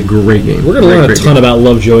going to be a great game. We're going to learn a ton about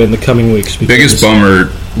Lovejoy in the coming weeks. Biggest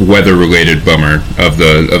bummer, weather-related bummer of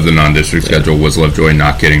the non-district schedule was Lovejoy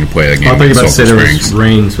not getting to play the game. I thought you were about to say there Springs. was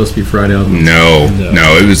rain supposed to be Friday. No.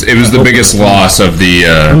 It was the biggest loss of the.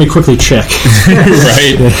 Let me quickly check.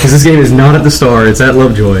 Right, because this game is not at the Star; it's at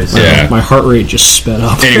Lovejoy. So. Yeah, my heart rate just sped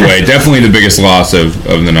up. Anyway, definitely the biggest loss of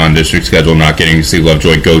the non-district schedule, not getting to see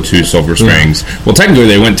Lovejoy go to Sulphur Springs. Yeah. Well, technically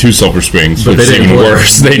they went to Sulphur Springs, which is even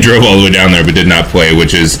worse. They drove all the way down there, but did not play.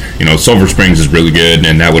 Which is, Sulphur Springs is really good,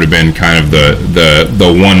 and that would have been kind of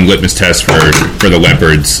the one litmus test for the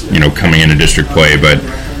Leopards, coming into district play. But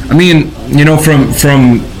I mean,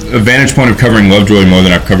 from a vantage point of covering Lovejoy more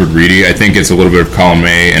than I've covered Reedy, I think it's a little bit of column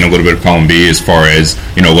A and a little bit of column B as far as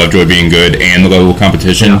Lovejoy being good and the level of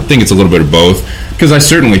competition. Yeah. I think it's a little bit of both, because I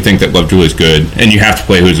certainly think that Lovejoy is good, and you have to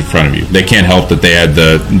play who's in front of you. They can't help that they had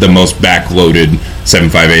the most backloaded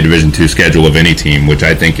 7-5A Division II schedule of any team, which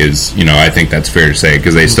I think is I think that's fair to say,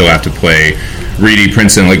 because they still have to play Reedy,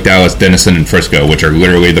 Princeton, Lake Dallas, Denison, and Frisco, which are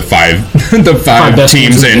literally the five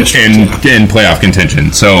teams in playoff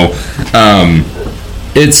contention. So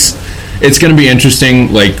it's going to be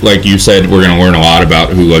interesting. Like you said, we're going to learn a lot about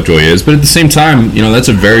who Lovejoy is, but at the same time, that's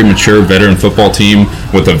a very mature veteran football team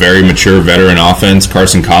with a very mature veteran offense.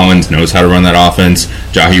 Carson Collins knows how to run that offense.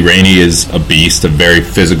 Jahi Rainey is a beast, a very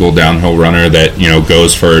physical downhill runner that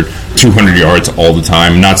goes for 200 yards all the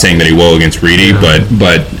time. I'm not saying that he will against Reedy,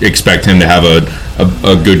 but expect him to have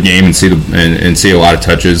a good game and see a lot of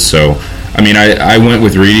touches. So, I mean, I went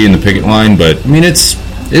with Reedy in the picket line, but I mean it's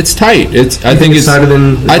tight. I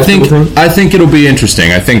think it'll be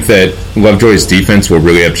interesting. I think that Lovejoy's defense will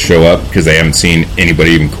really have to show up, because they haven't seen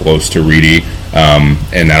anybody even close to Reedy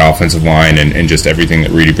and that offensive line and just everything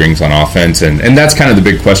that Reedy brings on offense. And that's kind of the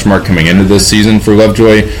big question mark coming into this season for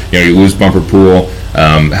Lovejoy. You lose Bumper Pool.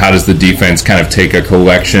 How does the defense kind of take a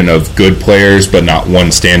collection of good players but not one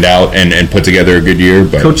standout and put together a good year?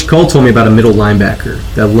 But Coach Cole told me about a middle linebacker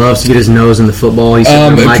that loves to get his nose in the football. He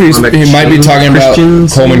said he might be talking about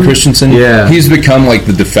Coleman Christensen. Yeah. He's become like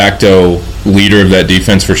the de facto leader of that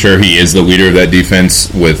defense for sure. He is the leader of that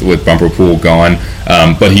defense with Bumper Pool gone,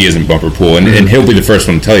 but he isn't Bumper Pool, and he'll be the first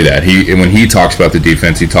one to tell you that. When he talks about the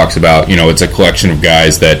defense, he talks about it's a collection of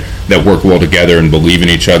guys that work well together and believe in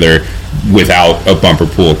each other, without a Bumper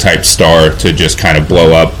Pool type star to just kind of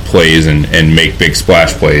blow up plays and make big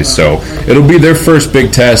splash plays. So it'll be their first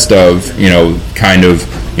big test of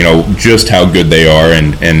just how good they are,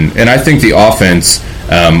 and I think the offense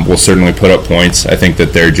will certainly put up points. I think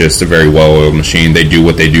that they're just a very well-oiled machine. They do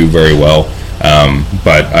what they do very well.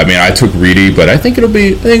 But I mean, I took Reedy, but I think it'll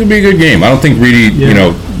be a good game. I don't think Reedy,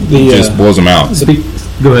 just blows them out.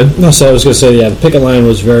 Go ahead. No, so I was going to say, the picket line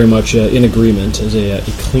was very much in agreement as a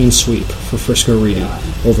clean sweep for Frisco Reedy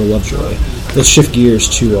over Lovejoy. Let's shift gears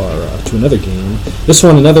to another game. This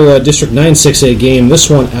one, another District 9 6A game. This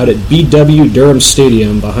one out at BW Durham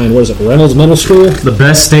Stadium behind, Reynolds Middle School? The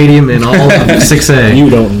best stadium in all of 6A.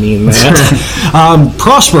 You don't mean that.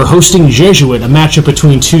 Prosper hosting Jesuit, a matchup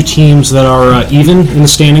between two teams that are even in the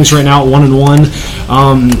standings right now at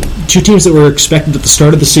 1-1. Two teams that were expected at the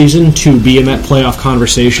start of the season to be in that playoff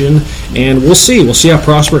conversation, and we'll see. We'll see how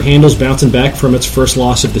Prosper handles bouncing back from its first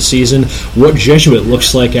loss of the season, what Jesuit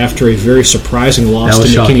looks like after a very surprising loss to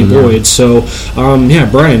McKinney Boyd. So,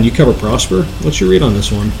 Brian, you cover Prosper. What's your read on this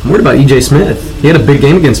one? I'm worried about E.J. Smith. He had a big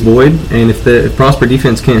game against Boyd, and if Prosper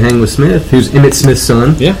defense can't hang with Smith, who's Emmitt Smith's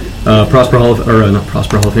son, Prosper not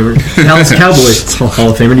Prosper Hall of Famer, Dallas Cowboys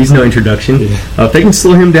Hall of Famer, needs no introduction. If they can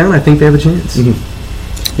slow him down, I think they have a chance. Mm-hmm.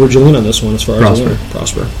 Where'd you lean on this one as far as a winner?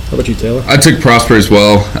 Prosper. How about you, Taylor? I took Prosper as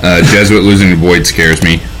well. Jesuit losing to Boyd scares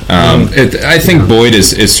me. I think Boyd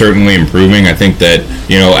is certainly improving. I think that,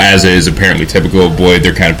 as is apparently typical of Boyd,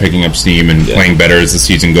 they're kind of picking up steam and playing better as the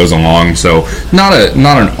season goes along. So not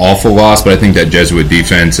an awful loss, but I think that Jesuit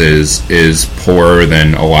defense is poorer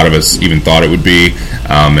than a lot of us even thought it would be.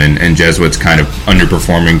 And Jesuit's kind of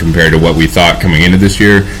underperforming compared to what we thought coming into this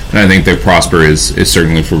year. And I think that Prosper is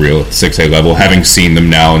certainly for real at the 6A level. Having seen them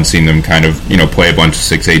now and seen them kind of play a bunch of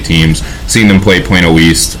 6A teams, seen them play Plano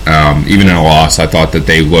East, even in a loss, I thought that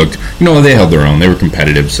they looked, they held their own. They were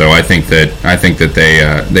competitive. So I think that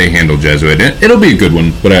they handled Jesuit. It'll be a good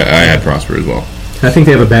one, but I had Prosper as well. I think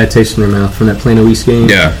they have a bad taste in their mouth from that Plano East game.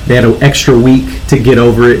 Yeah. They had an extra week to get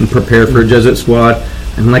over it and prepare for a Jesuit squad.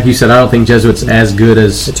 And like you said, I don't think Jesuit's as good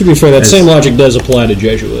as... To be fair, that same logic does apply to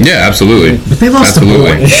Jesuit. Yeah, absolutely. But they lost to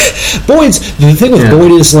Boyd. The thing with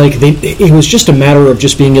Boyd is, it was just a matter of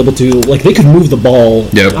just being able to... they could move the ball.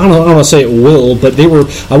 Yep. I don't want to say it but they were...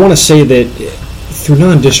 I want to say that through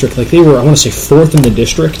non-district, they were, I want to say, fourth in the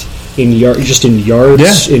district in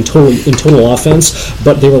yards, in total offense,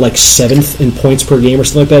 but they were like 7th in points per game or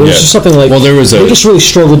something like that. It was just something like they just really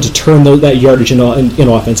struggled to turn that yardage in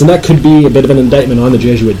offense, and that could be a bit of an indictment on the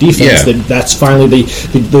Jesuit defense. That's finally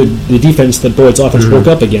the defense that Boyd's offense woke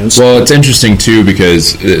up against. Well, it's interesting too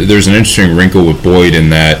because there's an interesting wrinkle with Boyd in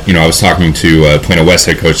that I was talking to Plano West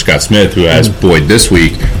head coach Scott Smith, who has Boyd this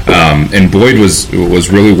week, and Boyd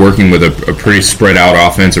was really working with a pretty spread out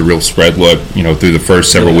offense, a real spread look, through the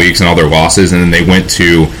first several weeks and all their losses, and then they went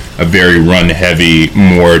to a very run-heavy,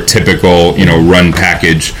 more typical, run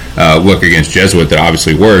package look against Jesuit that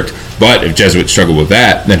obviously worked. But if Jesuit struggled with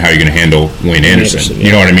that, then how are you going to handle Wayne Anderson?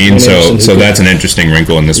 You know what I mean? So that's an interesting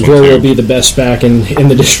wrinkle in this one, too. Will be the best back in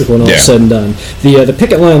the district when all is said and done. The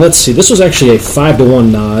picket line, let's see. This was actually a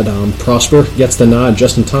 5-1 nod. Prosper gets the nod.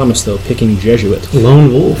 Justin Thomas, though, picking Jesuit.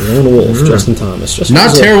 Lone Wolf. Justin Thomas.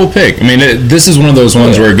 Not a terrible pick. I mean, this is one of those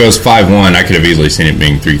ones where it goes 5-1. I could have easily seen it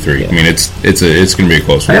being 3-3. I mean, it's going to be a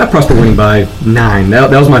close one. I got Prosper winning by 9. That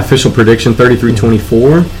was my official prediction,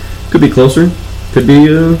 33-24. Could be closer. Could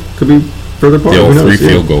be further apart. The old 3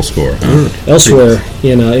 field goal score. Elsewhere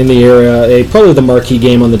in the area, probably the marquee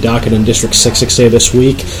game on the docket in District 6A this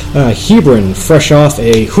week. Hebron, fresh off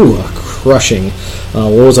a crushing.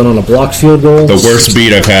 What was it, on a blocked field goal? The worst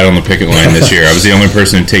beat I've had on the picket line this year. I was the only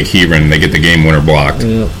person to take Hebron, and they get the game winner blocked.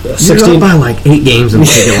 You're up by like 8 games in the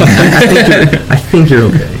picket line. I think you're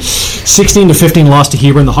okay. 16-15 loss to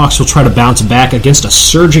Hebron. The Hawks will try to bounce back against a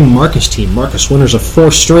surging Marcus team. Marcus winners of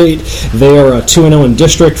 4 straight. They are 2-0 in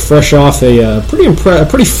district, fresh off a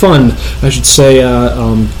pretty fun, I should say,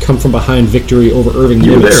 come from behind victory over Irving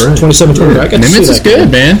Nimitz. Right? 27-25. Nimitz is good,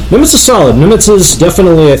 man. Nimitz is solid. Nimitz is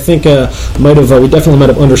definitely, I think, we definitely might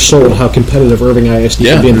have undersold how competitive Irving ISD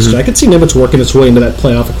can be in this. I could see Nimitz working its way into that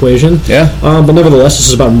playoff equation. Yeah. But nevertheless, this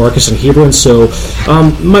is about Marcus and Hebron. So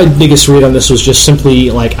my biggest read on this was just simply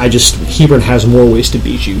Hebron has more ways to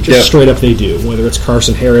beat you. Straight up they do. Whether it's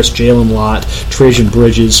Carson Harris, Jalen Lott, Trajan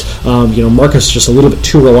Bridges. Marcus is just a little bit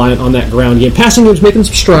too reliant on that ground game. Passing game's making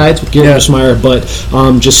some strides with Garrett Nussmeier, but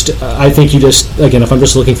I think if I'm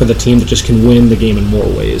just looking for the team that just can win the game in more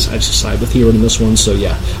ways, I just side with Hebron in this one. So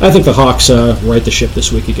I think the Hawks right the ship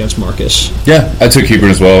this week against Marcus. Yeah, I took Hebron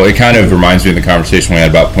as well. It kind of reminds me of the conversation we had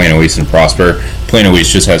about Plano East and Prosper. Plano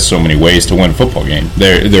East just has so many ways to win a football game.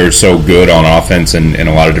 They're so good on offense in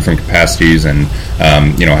a lot of different capacities, and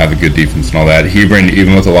have a good defense and all that. Hebron,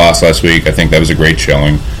 even with the loss last week, I think that was a great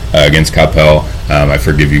showing against Coppell. I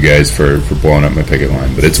forgive you guys for blowing up my picket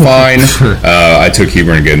line, but it's fine. I took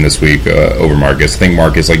Hebron again this week over Marcus. I think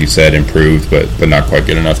Marcus, like you said, improved, but not quite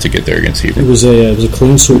good enough to get there against Hebron. It was a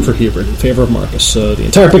clean sweep for Hebron in favor of Marcus. So the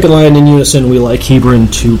entire picket line in unison, we like Hebron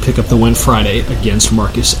to pick up the win Friday against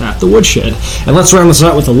Marcus at the Woodshed. And let's round this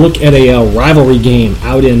out with a look at a rivalry game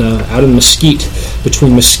out in Mesquite,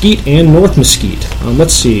 between Mesquite and North Mesquite.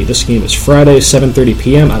 Let's see, this game is Friday, 7:30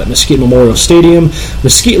 p.m. out at Mesquite Memorial Stadium.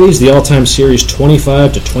 Mesquite leads the all-time series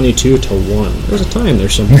 25-22-1. There's a time there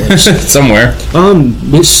someplace. Somewhere.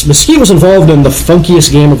 Mesquite was involved in the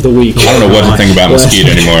funkiest game of the week. I don't know what to think about Mesquite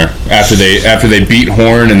anymore. After they beat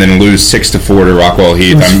Horn and then lose 6-4 to Rockwell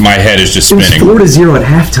Heath, my head is just spinning. It was 4-0 at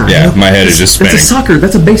halftime. Yeah, my head is just spinning.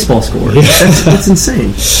 That's a baseball score. That's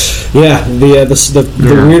insane. Yeah,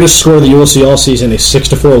 the weirdest score that you will see all season, a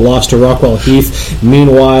 6-4 loss to Rockwell Heath.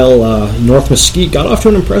 Meanwhile, North Mesquite got off to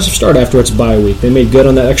an impressive start after its bye week. They made good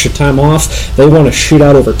on that extra time off. They won a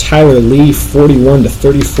shootout over Tyler Lee,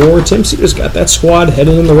 41-34. Tim Cedars got that squad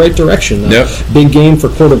headed in the right direction. Big game for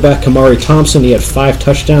quarterback Kamari Thompson. He had 5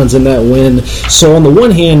 touchdowns in that win. So on the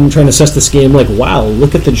one hand, I'm trying to assess this game like, wow,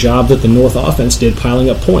 look at the job that the North offense did piling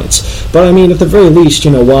up points. But I mean, at the very least,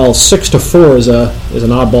 while 6-4 is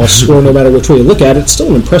an oddball score, no matter which way you look at it, it's still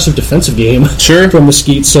an impressive defensive game from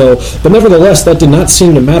Mesquite. So, but nevertheless, that did not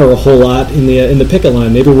seem to matter a whole lot in the picket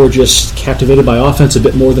line. Maybe we're just captivated by offense a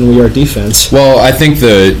bit more than we are defense. Well, I think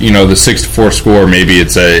the 6-4 score, maybe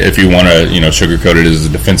it's if you want to sugarcoat it as a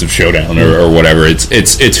defensive showdown or whatever.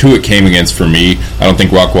 It's who it came against for me. I don't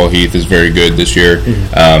think Rockwell Heath is very good this year,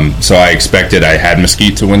 so I had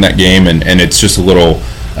Mesquite to win that game, and it's just a little.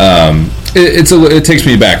 It takes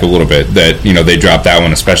me back a little bit that they dropped that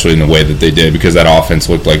one, especially in the way that they did, because that offense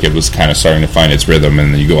looked like it was kind of starting to find its rhythm,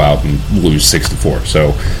 and then you go out and lose 6-4.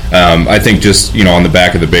 So I think just on the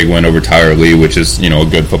back of the big win over Tyler Lee, which is a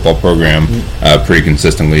good football program, pretty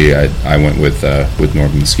consistently, I went with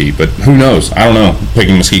North Mesquite. But who knows? I don't know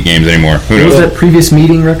picking Mesquite games anymore. Who knows? What was that previous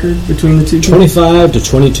meeting record between the two?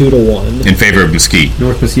 25-22-1 in favor of Mesquite.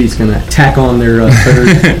 North Mesquite's going to tack on their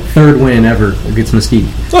third win ever against Mesquite.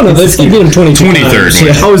 Oh no, they've been them 22 23rd times. win.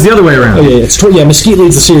 Yeah. Oh, it's the other way around. Oh, yeah, Mesquite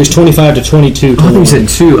leads the series 25-22. I think you said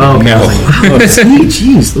 2. Oh, okay. No. I was like, Mesquite,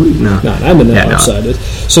 jeez. No. No, I'm in that lopsided.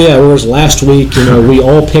 So yeah, whereas last week, we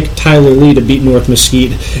all picked Tyler Lee to beat North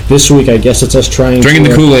Mesquite. This week, I guess it's us trying Drinking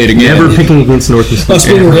the Kool-Aid again. Never picking against North Mesquite. Us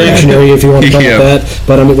being reactionary, if you want to call Yeah. it that.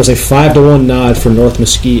 But it was a 5-1 nod for North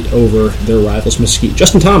Mesquite over their rivals Mesquite.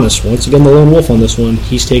 Justin Thomas, once again the lone wolf on this one.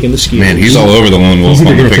 He's taking the ski. Man, he's all over the lone wolf He's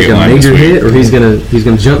either on the going to take picket a line this major week. hit, or he's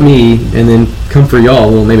gonna jump me and then come for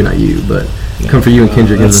y'all. Well, maybe not you, but come for you and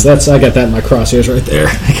Kendrick. That's I got that in my crosshairs right there.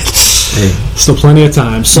 Hey. Still plenty of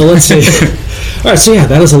time. So let's see. All right, so yeah,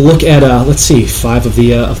 that is a look at 5 of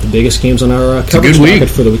the biggest games on our coverage good week. docket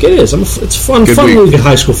for the week. It is. It's fun Good week week. at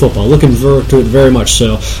high school football. Looking forward to it very much.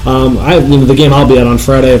 So, the game I'll be at on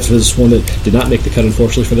Friday is one that did not make the cut,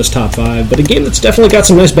 unfortunately, for this top 5, but a game that's definitely got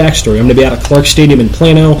some nice backstory. I'm going to be out at Clark Stadium in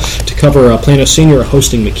Plano to cover Plano Senior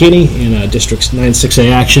hosting McKinney in District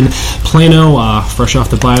 9-6A action. Plano, fresh off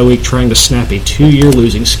the bye week, trying to snap a 2-year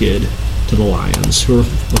losing skid to the Lions, who are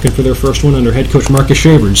looking for their first one under head coach Marcus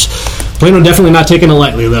Shavers. Plano definitely not taking it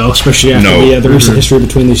lightly, though, especially after the recent history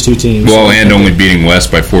between these two teams. Well, and only beating West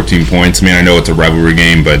by 14 points. I mean, I know it's a rivalry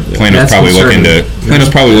game, but Plano's probably looking to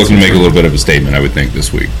make a little bit of a statement, I would think,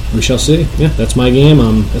 this week. We shall see. Yeah, that's my game.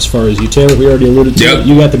 As far as you, Taylor, we already alluded to it.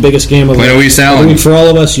 You got the biggest game of Plano East Allen. the week for all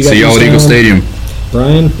of us. You got See y'all at Eagle Stadium.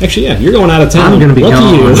 Brian, actually, yeah, you're going out of town. I'm going to be Lucky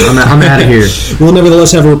gone. you. I'm out of here. We'll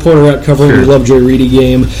nevertheless have a reporter out covering the Lovejoy Reedy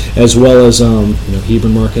game, as well as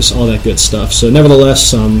Hebron Marcus, all that good stuff. So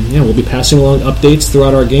nevertheless, we'll be passing along updates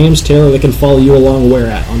throughout our games. Taylor, they can follow you along where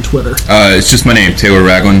at on Twitter? It's just my name, Taylor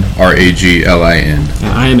Raglin, Raglin.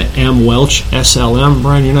 I am M Welch SLM.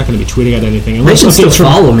 Brian, you're not going to be tweeting out anything. They should still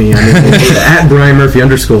follow me. I mean, at Brian Murphy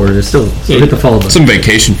 _ Still hit the follow button. Some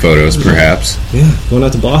vacation photos, perhaps. Yeah, going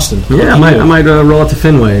out to Boston. Yeah, I might roll out to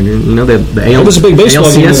Fenway. The AL. There's a big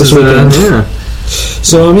baseball game ALCS this weekend. Yeah.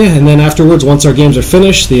 So, and then afterwards, once our games are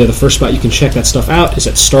finished, the first spot you can check that stuff out is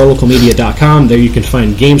at starlocalmedia.com. There you can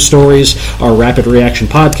find game stories, our rapid reaction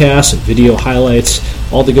podcasts, video highlights,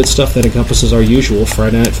 all the good stuff that encompasses our usual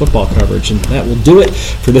Friday night football coverage. And that will do it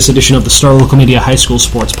for this edition of the Star Local Media High School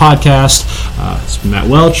Sports Podcast. It's Matt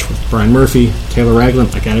Welch with Brian Murphy, Taylor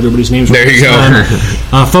Raglin. I got everybody's names right. There you go.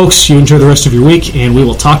 Folks, you enjoy the rest of your week, and we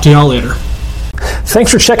will talk to y'all later.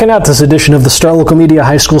 Thanks for checking out this edition of the Star Local Media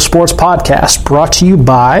High School Sports Podcast, brought to you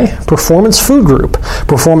by Performance Food Group.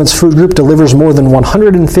 Performance Food Group delivers more than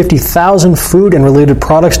 150,000 food and related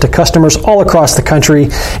products to customers all across the country.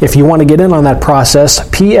 If you want to get in on that process,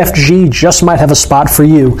 PFG just might have a spot for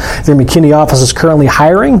you. Their McKinney office is currently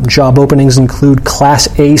hiring. Job openings include Class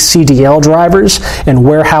A CDL drivers and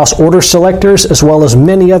warehouse order selectors, as well as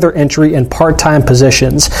many other entry and part-time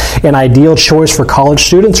positions. An ideal choice for college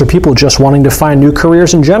students or people just wanting to find new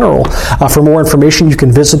careers in general. For more information, you can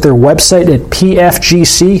visit their website at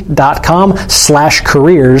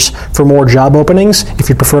pfgc.com/careers for more job openings. If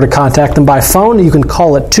you prefer to contact them by phone, you can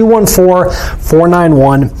call at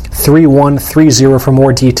 214-491-3130 for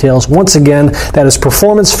more details. Once again, that is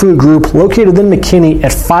Performance Food Group, located in McKinney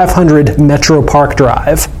at 500 Metro Park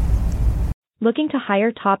Drive. Looking to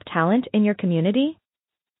hire top talent in your community?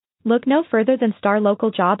 Look no further than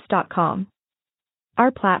starlocaljobs.com. Our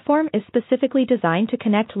platform is specifically designed to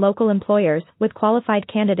connect local employers with qualified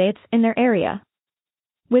candidates in their area.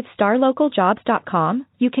 With starlocaljobs.com,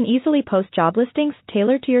 you can easily post job listings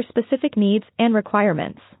tailored to your specific needs and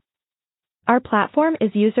requirements. Our platform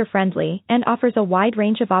is user-friendly and offers a wide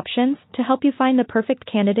range of options to help you find the perfect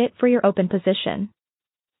candidate for your open position.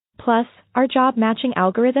 Plus, our job matching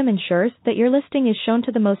algorithm ensures that your listing is shown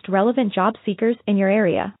to the most relevant job seekers in your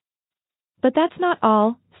area. But that's not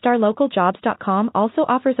all. StarLocalJobs.com also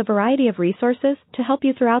offers a variety of resources to help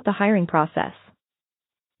you throughout the hiring process.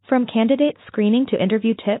 From candidate screening to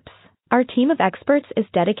interview tips, our team of experts is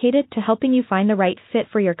dedicated to helping you find the right fit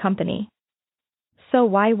for your company. So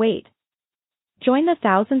why wait? Join the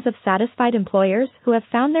thousands of satisfied employers who have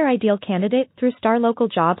found their ideal candidate through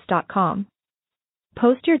StarLocalJobs.com.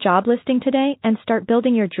 Post your job listing today and start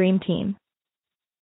building your dream team.